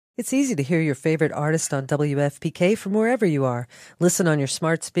It's easy to hear your favorite artist on WFPK from wherever you are. Listen on your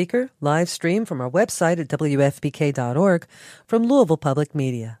smart speaker, live stream from our website at WFPK.org from Louisville Public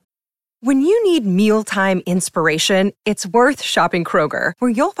Media. When you need mealtime inspiration, it's worth shopping Kroger, where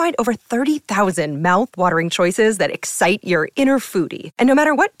you'll find over 30,000 mouth-watering choices that excite your inner foodie. And no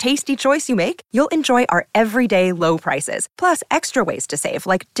matter what tasty choice you make, you'll enjoy our everyday low prices, plus extra ways to save,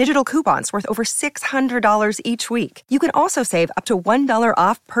 like digital coupons worth over $600 each week. You can also save up to $1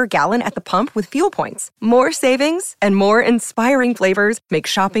 off per gallon at the pump with fuel points. More savings and more inspiring flavors make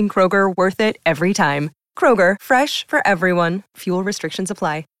shopping Kroger worth it every time. Kroger, fresh for everyone. Fuel restrictions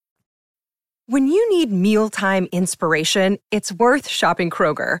apply. When you need mealtime inspiration, it's worth shopping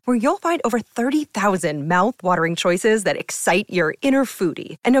Kroger, where you'll find over 30,000 mouth-watering choices that excite your inner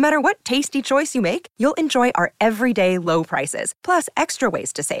foodie. And no matter what tasty choice you make, you'll enjoy our everyday low prices, plus extra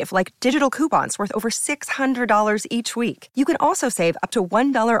ways to save, like digital coupons worth over $600 each week. You can also save up to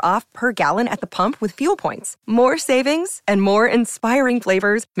 $1 off per gallon at the pump with fuel points. More savings and more inspiring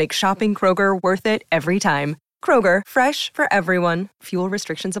flavors make shopping Kroger worth it every time. Kroger, fresh for everyone. Fuel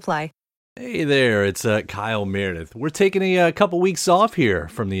restrictions apply. Hey there, it's Kyle Meredith. We're taking a couple weeks off here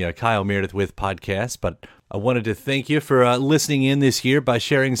from the Kyle Meredith With podcast, but I wanted to thank you for listening in this year by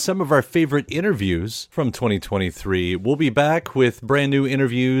sharing some of our favorite interviews from 2023. We'll be back with brand new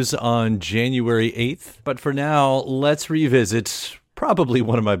interviews on January 8th, but for now, let's revisit probably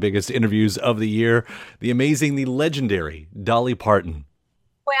one of my biggest interviews of the year, the amazing, the legendary Dolly Parton.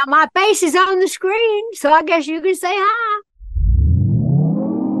 Well, my face is on the screen, so I guess you can say hi.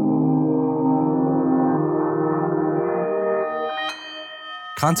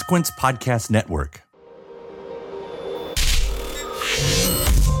 Consequence Podcast Network.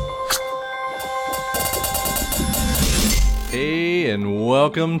 Hey, and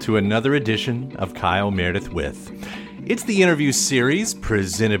welcome to another edition of Kyle Meredith With. It's the interview series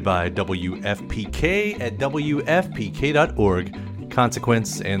presented by WFPK at WFPK.org,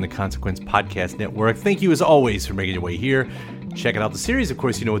 Consequence and the Consequence Podcast Network. Thank you as always for making your way here. Checking out the series. Of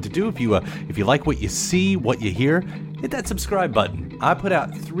course, you know what to do. If you like what you see, what you hear, hit that subscribe button. I put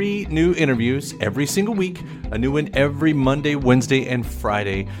out 3 new interviews every single week, a new one every Monday, Wednesday, and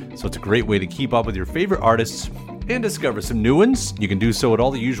Friday. So it's a great way to keep up with your favorite artists and discover some new ones. You can do so at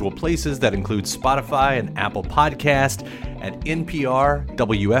all the usual places. That include Spotify and Apple Podcast, at NPR,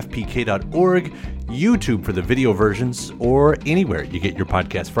 WFPK.org, YouTube for the video versions, or anywhere you get your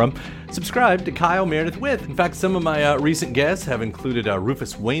podcast from. Subscribe to Kyle Meredith With. In fact, some of my recent guests have included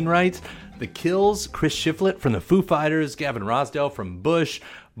Rufus Wainwright, The Kills, Chris Shiflett from the Foo Fighters, Gavin Rossdale from Bush,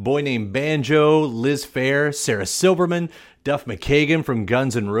 Boy Named Banjo, Liz Phair, Sarah Silverman, Duff McKagan from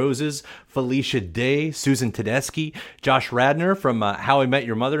Guns N' Roses, Felicia Day, Susan Tedeschi, Josh Radnor from How I Met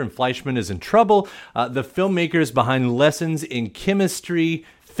Your Mother and Fleischman is in Trouble, the filmmakers behind Lessons in Chemistry,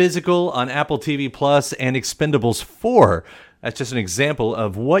 Physical on Apple TV Plus, and Expendables 4. That's just an example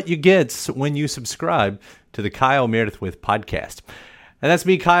of what you get when you subscribe to the Kyle Meredith With podcast. And that's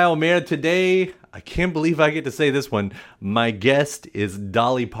me, Kyle Meredith. Today, I can't believe I get to say this one. My guest is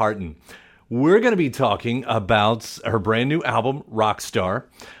Dolly Parton. We're going to be talking about her brand new album, Rockstar,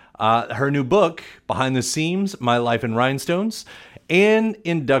 her new book, Behind the Seams, My Life in Rhinestones, and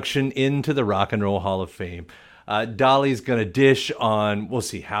induction into the Rock and Roll Hall of Fame. Dolly's going to dish on, we'll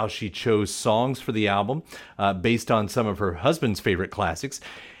see, how she chose songs for the album based on some of her husband's favorite classics,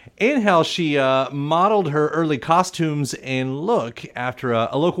 and how she modeled her early costumes and look after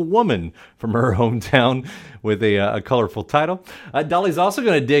a local woman from her hometown with a colorful title. Dolly's also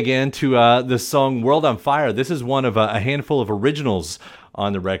going to dig into the song World on Fire. This is one of a handful of originals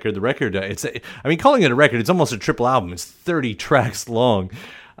on the record. The record, calling it a record, it's almost a triple album. It's 30 tracks long.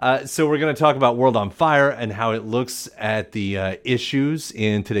 So we're going to talk about World on Fire and how it looks at the issues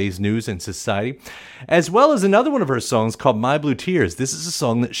in today's news and society, as well as another one of her songs called My Blue Tears. This is a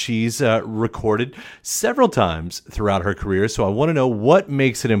song that she's recorded several times throughout her career, so I want to know what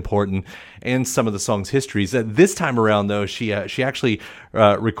makes it important and some of the song's histories. This time around, though, she actually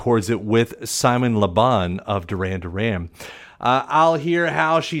records it with Simon Le Bon of Duran Duran. I'll hear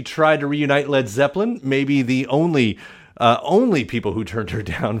how she tried to reunite Led Zeppelin, maybe the only people who turned her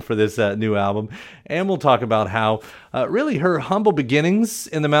down for this new album. And we'll talk about how really her humble beginnings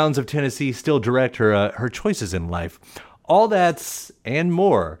in the mountains of Tennessee still direct her choices in life. All that and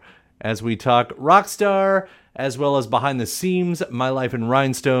more as we talk Rockstar, as well as Behind the Seams, My Life in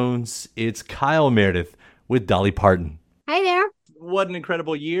Rhinestones. It's Kyle Meredith with Dolly Parton. Hey there. What an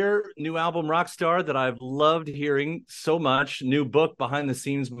incredible year. New album, Rockstar, that I've loved hearing so much. New book, Behind the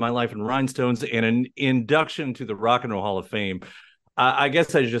Scenes, My Life in Rhinestones, and an induction to the Rock and Roll Hall of Fame. I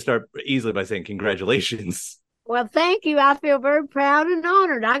guess I should just start easily by saying congratulations. Well, thank you. I feel very proud and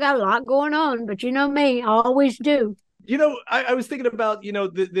honored. I got a lot going on, but you know me, I always do. I was thinking about,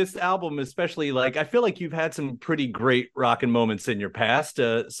 this album, especially, like, I feel like you've had some pretty great rockin' moments in your past.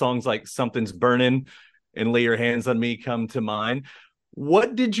 Songs like Something's Burning and Lay Your Hands on Me come to mind.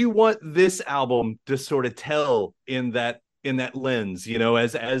 What did you want this album to sort of tell in that lens,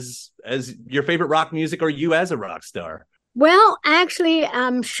 as your favorite rock music or you as a rock star? Well, actually,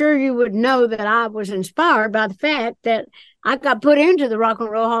 I'm sure you would know that I was inspired by the fact that I got put into the Rock and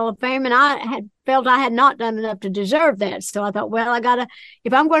Roll Hall of Fame, and I had felt I had not done enough to deserve that. So I thought, well,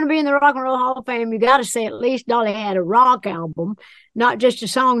 if I'm going to be in the Rock and Roll Hall of Fame, you got to say at least Dolly had a rock album, not just a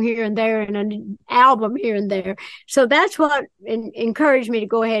song here and there and an album here and there. So that's what encouraged me to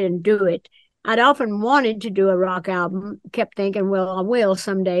go ahead and do it. I'd often wanted to do a rock album, kept thinking, well, I will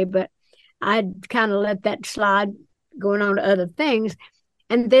someday, but I'd kind of let that slide, going on to other things.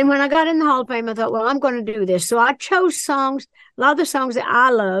 And then when I got in the Hall of Fame, I thought, well, I'm going to do this. So I chose songs, a lot of the songs that I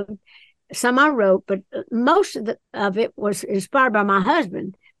loved. Some I wrote, but most of it was inspired by my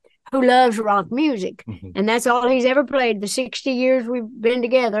husband, who loves rock music. Mm-hmm. And that's all he's ever played, the 60 years we've been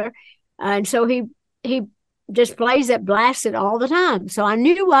together. And so he just plays that, blasts it all the time. So I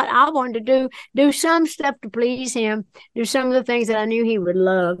knew what I wanted to do some stuff to please him, do some of the things that I knew he would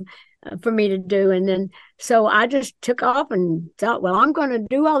love for me to do. And then, so I just took off and thought, well, I'm going to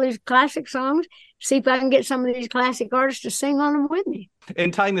do all these classic songs, see if I can get some of these classic artists to sing on them with me.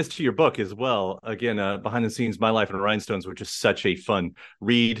 And tying this to your book as well, again, Behind the Scenes, My Life in Rhinestones, which is such a fun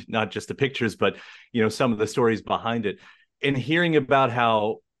read, not just the pictures, but, some of the stories behind it. And hearing about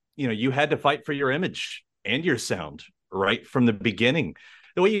how, you had to fight for your image and your sound right from the beginning.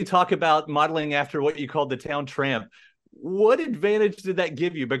 The way you talk about modeling after what you called the town tramp, what advantage did that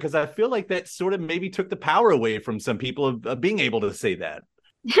give you? Because I feel like that sort of maybe took the power away from some people of being able to say that.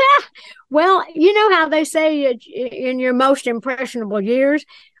 Well, you know how they say in your most impressionable years,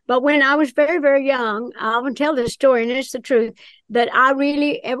 but when I was very, very young, I will tell this story, and it's the truth, that I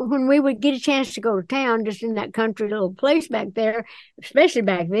really, when we would get a chance to go to town, just in that country little place back there, especially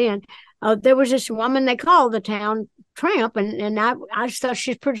back then, there was this woman they called the town tramp, and I just thought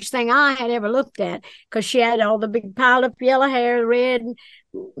she's the prettiest thing I had ever looked at, because she had all the big piled up yellow hair, red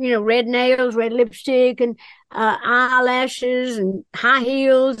nails, red lipstick, and eyelashes, and high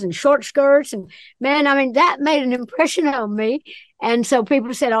heels, and short skirts, and man, I mean, that made an impression on me. And so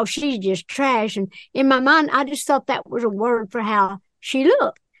people said, oh, she's just trash. And in my mind, I just thought that was a word for how she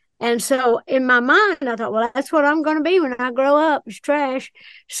looked. And so in my mind, I thought, well, that's what I'm going to be when I grow up, is trash.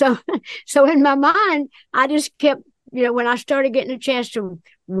 So in my mind, I just kept, when I started getting a chance to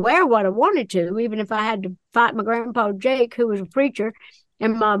wear what I wanted to, even if I had to fight my grandpa Jake, who was a preacher,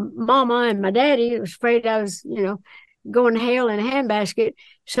 and my mama and my daddy was afraid I was, going to hell in a handbasket.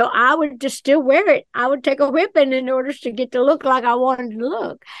 So I would just still wear it. I would take a whipping in order to get to look like I wanted to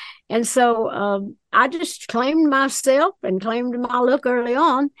look. And so I just claimed myself and claimed my look early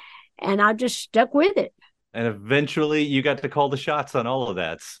on, and I just stuck with it. And eventually you got to call the shots on all of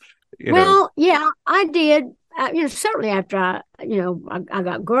that. Yeah, I did. Certainly after I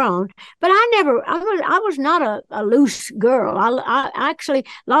got grown, but I was not a loose girl. I actually,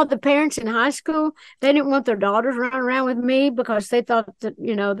 a lot of the parents in high school, they didn't want their daughters running around with me because they thought that,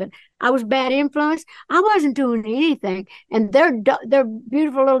 that I was bad influence. I wasn't doing anything. And their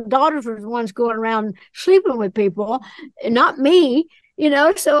beautiful little daughters were the ones going around sleeping with people, not me.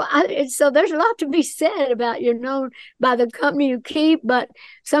 So there's a lot to be said about, by the company you keep, but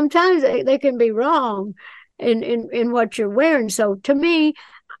sometimes they can be wrong in what you're wearing. So to me,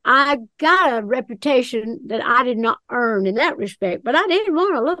 I got a reputation that I did not earn in that respect, but I didn't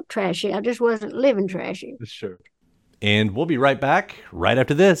want to look trashy. I just wasn't living trashy. Sure. And we'll be right back right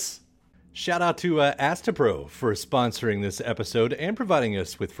after this. Shout out to Astapro for sponsoring this episode and providing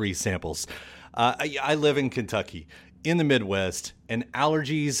us with free samples. I live in Kentucky, in the Midwest, and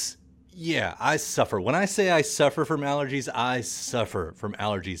allergies, yeah, I suffer. When I say I suffer from allergies, I suffer from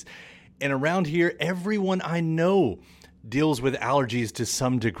allergies. And around here, everyone I know deals with allergies to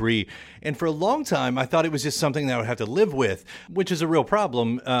some degree. And for a long time, I thought it was just something that I would have to live with, which is a real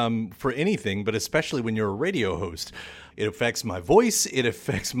problem for anything, but especially when you're a radio host. It affects my voice, it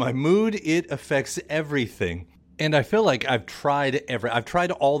affects my mood, it affects everything. And I feel like I've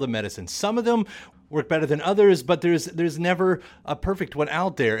tried all the medicines. Some of them work better than others, but there's never a perfect one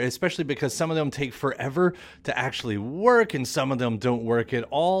out there, especially because some of them take forever to actually work and some of them don't work at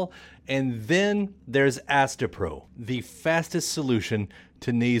all. And then there's Astapro, the fastest solution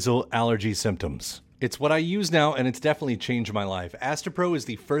to nasal allergy symptoms. It's what I use now, and it's definitely changed my life. Astepro is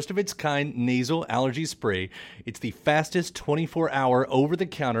the first of its kind nasal allergy spray. It's the fastest 24-hour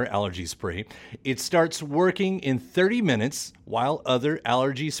over-the-counter allergy spray. It starts working in 30 minutes, while other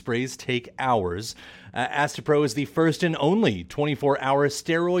allergy sprays take hours. Astepro is the first and only 24-hour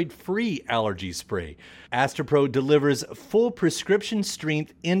steroid-free allergy spray. Astepro delivers full prescription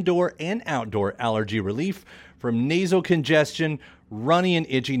strength indoor and outdoor allergy relief from nasal congestion, runny and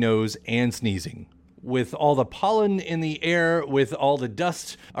itchy nose, and sneezing. With all the pollen in the air, with all the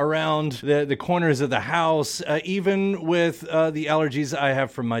dust around the corners of the house, even with the allergies I have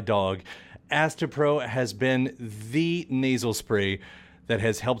from my dog, Astepro has been the nasal spray that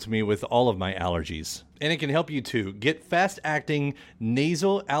has helped me with all of my allergies. And it can help you too. Get fast-acting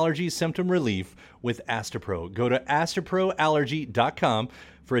nasal allergy symptom relief with Astepro. Go to asteproallergy.com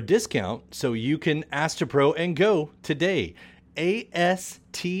for a discount so you can Astepro and go today. ASTEPRO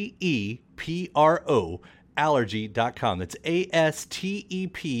allergy.com. That's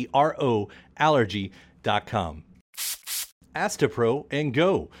ASTEPRO allergy.com. Astepro and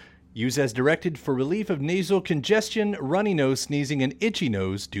go. Use as directed for relief of nasal congestion, runny nose, sneezing, and itchy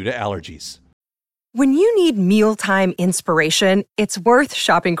nose due to allergies. When you need mealtime inspiration, it's worth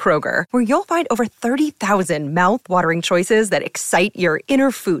shopping Kroger, where you'll find over 30,000 mouth-watering choices that excite your inner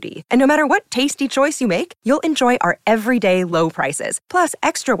foodie. And no matter what tasty choice you make, you'll enjoy our everyday low prices, plus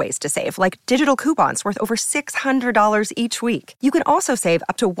extra ways to save, like digital coupons worth over $600 each week. You can also save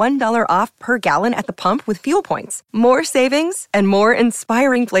up to $1 off per gallon at the pump with fuel points. More savings and more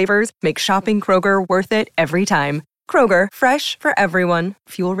inspiring flavors make shopping Kroger worth it every time. Kroger, fresh for everyone.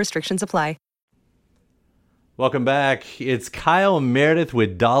 Fuel restrictions apply. Welcome back. It's Kyle Meredith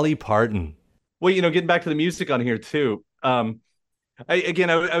with Dolly Parton. Well, getting back to the music on here too. I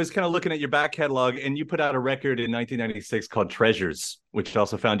was kind of looking at your back catalog, and you put out a record in 1996 called Treasures, which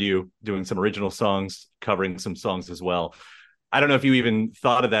also found you doing some original songs, covering some songs as well. I don't know if you even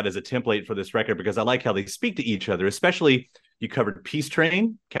thought of that as a template for this record, because I like how they speak to each other, especially you covered Peace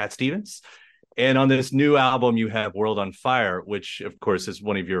Train, Cat Stevens. And on this new album, you have World on Fire, which of course is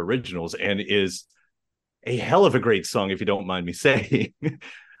one of your originals and is a hell of a great song, if you don't mind me saying.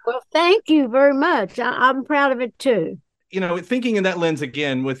 Well, thank you very much. I'm proud of it too. Thinking in that lens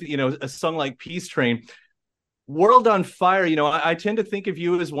again with, a song like Peace Train, World on Fire, I tend to think of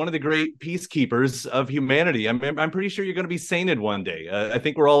you as one of the great peacekeepers of humanity. I'm pretty sure you're going to be sainted one day. I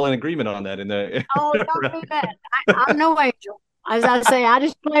think we're all in agreement on that. Oh, don't do that. I'm no angel. As I say, I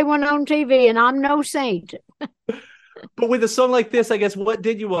just play one on TV, and I'm no saint. But with a song like this, I guess, what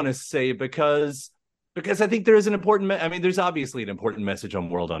did you want to say? Because I think there is an important, there's obviously an important message on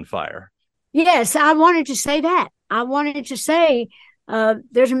World on Fire. Yes, I wanted to say that. I wanted to say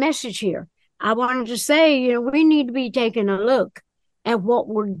there's a message here. I wanted to say, we need to be taking a look at what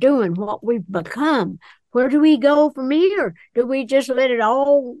we're doing, what we've become. Where do we go from here? Do we just let it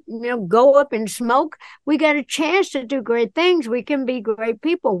all, go up in smoke? We got a chance to do great things. We can be great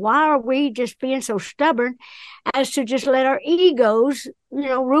people. Why are we just being so stubborn as to just let our egos,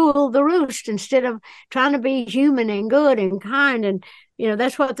 rule the roost instead of trying to be human and good and kind? And,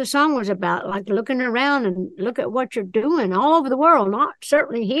 that's what the song was about, like looking around and look at what you're doing all over the world, not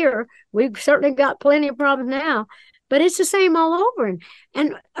certainly here. We've certainly got plenty of problems now. But it's the same all over.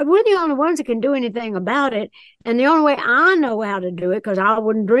 And we're the only ones that can do anything about it. And the only way I know how to do it, because I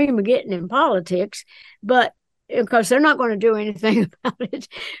wouldn't dream of getting in politics, but because they're not going to do anything about it.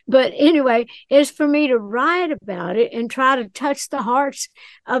 But anyway, is for me to write about it and try to touch the hearts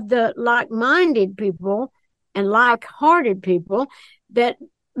of the like-minded people and like-hearted people that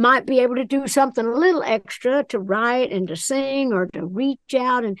might be able to do something a little extra to write and to sing or to reach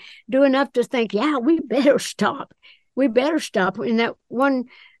out and do enough to think, yeah, we better stop. We better stop. In that one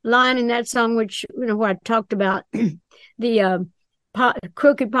line in that song, which, where I talked about the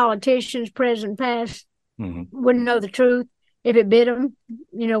crooked politicians, present, past, wouldn't know the truth if it bit them,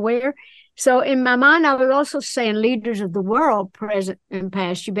 where. So in my mind, I was also saying leaders of the world, present and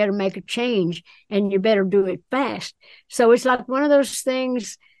past, you better make a change and you better do it fast. So it's like one of those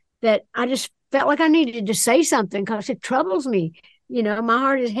things that I just felt like I needed to say something because it troubles me. My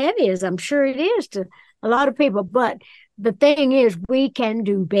heart is heavy, as I'm sure it is to a lot of people. But the thing is, we can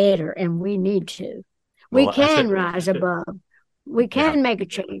do better, and we need to. We can rise above. We can make a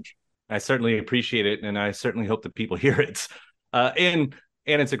change. I certainly appreciate it, and I certainly hope that people hear it.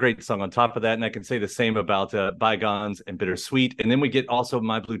 And it's a great song on top of that, and I can say the same about Bygones and Bittersweet. And then we get also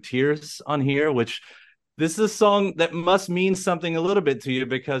My Blue Tears on here, which this is a song that must mean something a little bit to you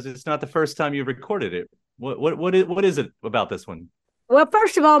because it's not the first time you've recorded it. What is it about this one? Well,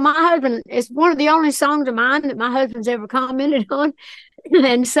 first of all, my husband, it's one of the only songs of mine that my husband's ever commented on.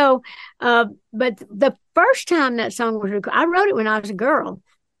 And so, but the first time that song was recorded, I wrote it when I was a girl.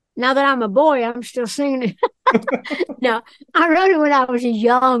 Now that I'm a boy, I'm still singing it. No, I wrote it when I was a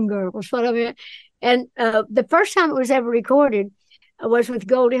young girl, was what I meant. And the first time it was ever recorded was with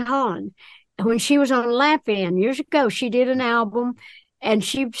Goldie Hawn. When she was on Laugh-In years ago, she did an album and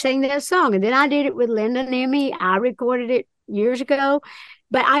she sang that song. And then I did it with Linda and Emmy. I recorded it years ago,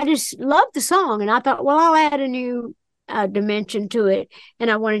 but I just loved the song. And I thought, well, I'll add a new dimension to it. And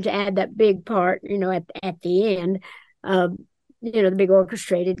I wanted to add that big part, at the end, the big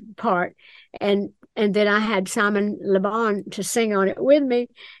orchestrated part. And then I had Simon Le Bon to sing on it with me.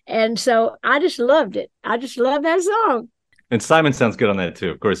 And so I just loved it. I just love that song. And Simon sounds good on that too.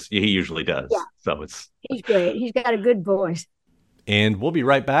 Of course, he usually does. Yeah. So he's great. He's got a good voice. And we'll be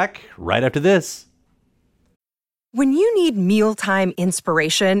right back right after this. When you need mealtime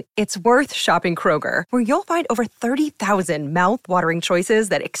inspiration, it's worth shopping Kroger, where you'll find over 30,000 mouth-watering choices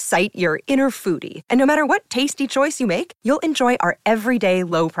that excite your inner foodie. And no matter what tasty choice you make, you'll enjoy our everyday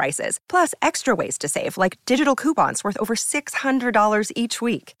low prices, plus extra ways to save, like digital coupons worth over $600 each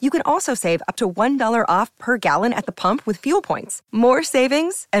week. You can also save up to $1 off per gallon at the pump with fuel points. More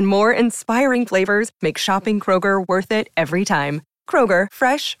savings and more inspiring flavors make shopping Kroger worth it every time. Kroger,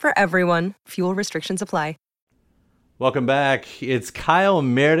 fresh for everyone. Fuel restrictions apply. Welcome back. It's Kyle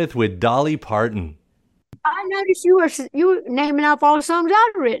Meredith with Dolly Parton. I noticed you were naming off all the songs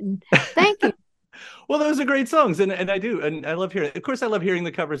I've written. Thank you. Well, those are great songs, and I do, and I love hearing it. Of course, I love hearing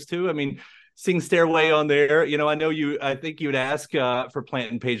the covers too. I mean, Sing Stairway on there. I think you would ask for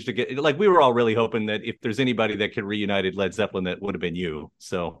Plant and Page to get, like, we were all really hoping that if there's anybody that could reunited Led Zeppelin, that would have been you.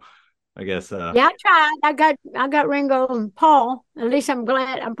 So I guess. Yeah, I tried. I got Ringo and Paul. At least I'm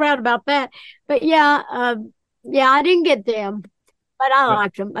proud about that. But yeah, I didn't get them, but I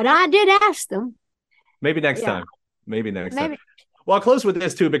liked them. But I did ask them. Maybe next time. Time. Well, I'll close with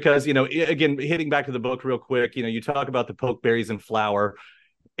this too, because, again, hitting back to the book real quick, you talk about the pokeberries and flour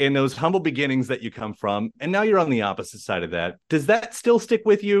and those humble beginnings that you come from. And now you're on the opposite side of that. Does that still stick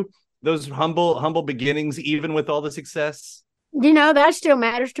with you? Those humble beginnings, even with all the success? That still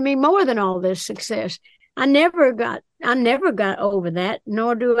matters to me more than all this success. I never got over that,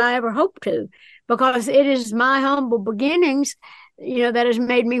 nor do I ever hope to, because it is my humble beginnings, that has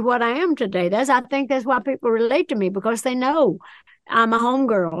made me what I am today. I think that's why people relate to me, because they know I'm a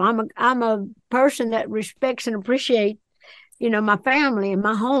homegirl. I'm a person that respects and appreciates, my family and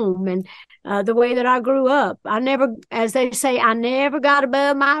my home and the way that I grew up. I never, as they say, I never got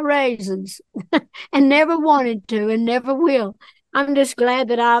above my raisins and never wanted to and never will. I'm just glad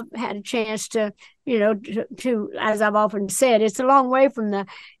that I've had a chance to, to, as I've often said, it's a long way from the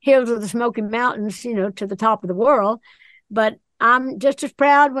hills of the Smoky Mountains, to the top of the world. But I'm just as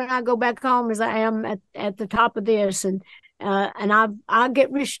proud when I go back home as I am at the top of this. And I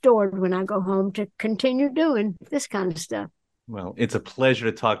get restored when I go home to continue doing this kind of stuff. Well, it's a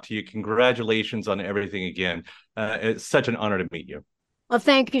pleasure to talk to you. Congratulations on everything again. It's such an honor to meet you. Well,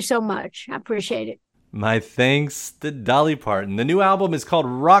 thank you so much. I appreciate it. My thanks to Dolly Parton. The new album is called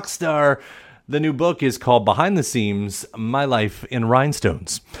Rockstar. The new book is called Behind the Seams, My Life in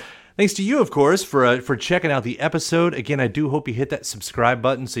Rhinestones. Thanks to you, of course, for checking out the episode. Again, I do hope you hit that subscribe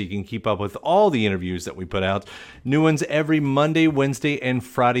button so you can keep up with all the interviews that we put out. New ones every Monday, Wednesday, and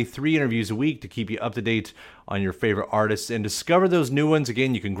Friday. 3 interviews a week to keep you up to date on your favorite artists. And discover those new ones.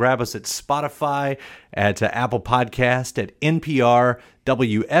 Again, you can grab us at Spotify, at Apple Podcast, at NPR,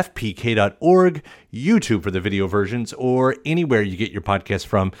 WFPK.org, YouTube for the video versions, or anywhere you get your podcast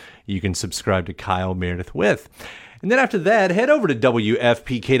from, you can subscribe to Kyle Meredith with. And then after that, head over to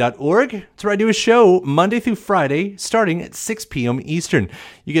WFPK.org. That's where I do a show Monday through Friday, starting at 6 p.m. Eastern.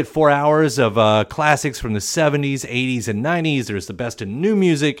 You get 4 hours of classics from the 70s, 80s, and 90s. There's the best in new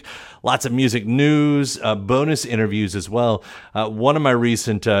music, lots of music news, bonus interviews as well. One of my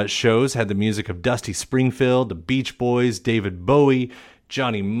recent shows had the music of Dusty Springfield, the Beach Boys, David Bowie,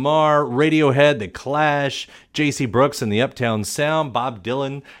 Johnny Marr, Radiohead, The Clash, J.C. Brooks and the Uptown Sound, Bob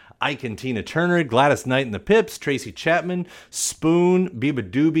Dylan, Ike and Tina Turner, Gladys Knight and the Pips, Tracy Chapman, Spoon, Biba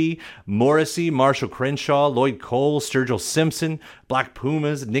Doobie, Morrissey, Marshall Crenshaw, Lloyd Cole, Sturgill Simpson, Black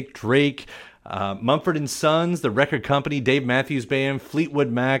Pumas, Nick Drake, Mumford & Sons, The Record Company, Dave Matthews Band, Fleetwood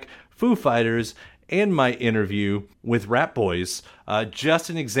Mac, Foo Fighters, and my interview with Rap Boys.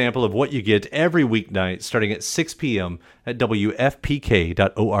 Just an example of what you get every weeknight starting at 6 p.m. at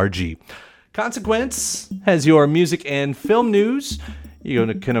WFPK.org. Consequence has your music and film news.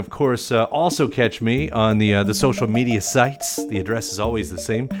 You can, of course, also catch me on the social media sites. The address is always the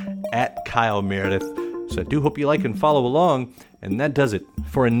same, at Kyle Meredith. So I do hope you like and follow along. And that does it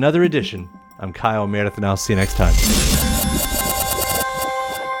for another edition. I'm Kyle Meredith, and I'll see you next time.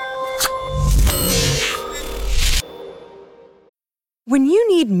 When you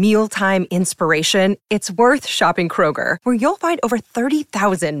need mealtime inspiration, it's worth shopping Kroger, where you'll find over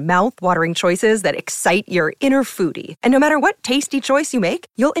 30,000 mouth-watering choices that excite your inner foodie. And no matter what tasty choice you make,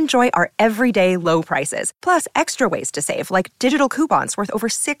 you'll enjoy our everyday low prices, plus extra ways to save, like digital coupons worth over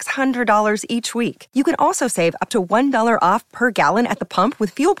 $600 each week. You can also save up to $1 off per gallon at the pump with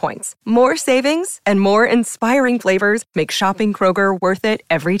fuel points. More savings and more inspiring flavors make shopping Kroger worth it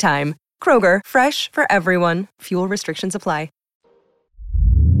every time. Kroger, fresh for everyone. Fuel restrictions apply.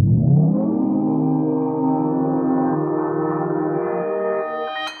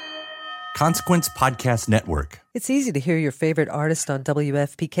 Consequence Podcast Network. It's easy to hear your favorite artist on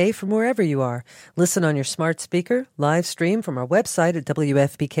WFPK from wherever you are. Listen on your smart speaker, live stream from our website at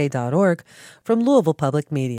WFPK.org, from Louisville Public Media.